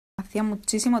Hacía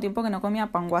muchísimo tiempo que no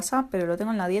comía pan guasa, pero lo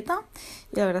tengo en la dieta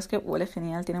y la verdad es que huele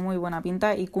genial, tiene muy buena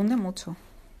pinta y cunde mucho.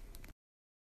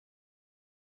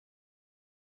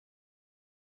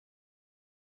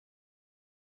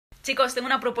 Chicos, tengo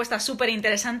una propuesta súper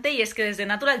interesante y es que desde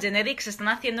Natural Genetics están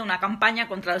haciendo una campaña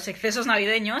contra los excesos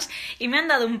navideños y me han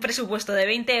dado un presupuesto de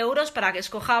 20 euros para que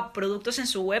escoja productos en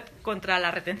su web contra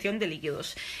la retención de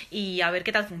líquidos. Y a ver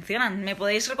qué tal funcionan. ¿Me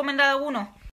podéis recomendar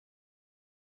alguno?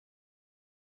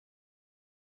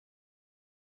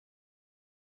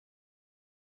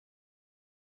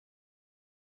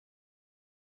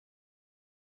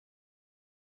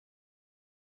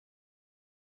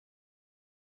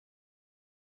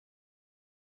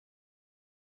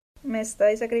 Me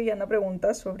estáis acribillando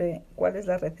preguntas sobre cuál es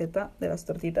la receta de las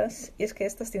tortitas y es que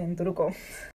estas tienen truco.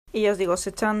 Y ya os digo, se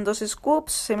echan 2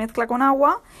 scoops, se mezcla con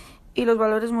agua y los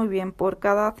valores muy bien. Por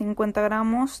cada 50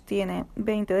 gramos tiene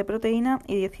 20 de proteína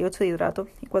y 18 de hidrato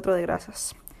y 4 de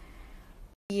grasas.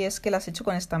 Y es que las he hecho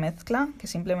con esta mezcla, que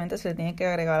simplemente se le tiene que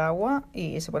agregar agua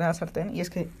y se pone a la sartén. Y es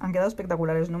que han quedado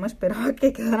espectaculares, no me esperaba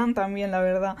que quedaran tan bien, la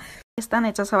verdad. Están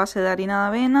hechas a base de harina de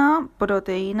avena,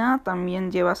 proteína,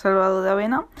 también lleva salvado de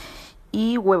avena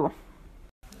y huevo.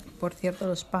 Por cierto,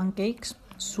 los pancakes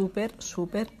súper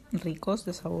ricos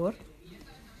de sabor.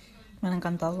 Me han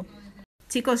encantado.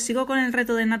 Chicos, sigo con el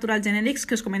reto de Natural Genetics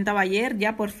que os comentaba ayer.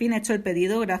 Ya por fin he hecho el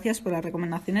pedido. Gracias por las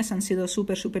recomendaciones. Han sido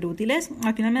súper útiles.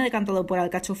 Al final me he decantado por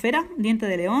alcachofera, diente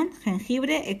de león,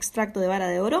 jengibre, extracto de vara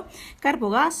de oro,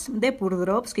 carbogás, de Pure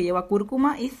Drops que lleva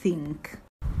cúrcuma y zinc.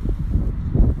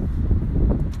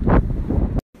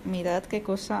 Mirad qué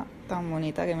cosa tan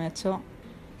bonita que me ha hecho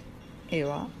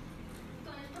Eva.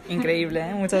 Increíble,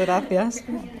 ¿eh? Muchas gracias.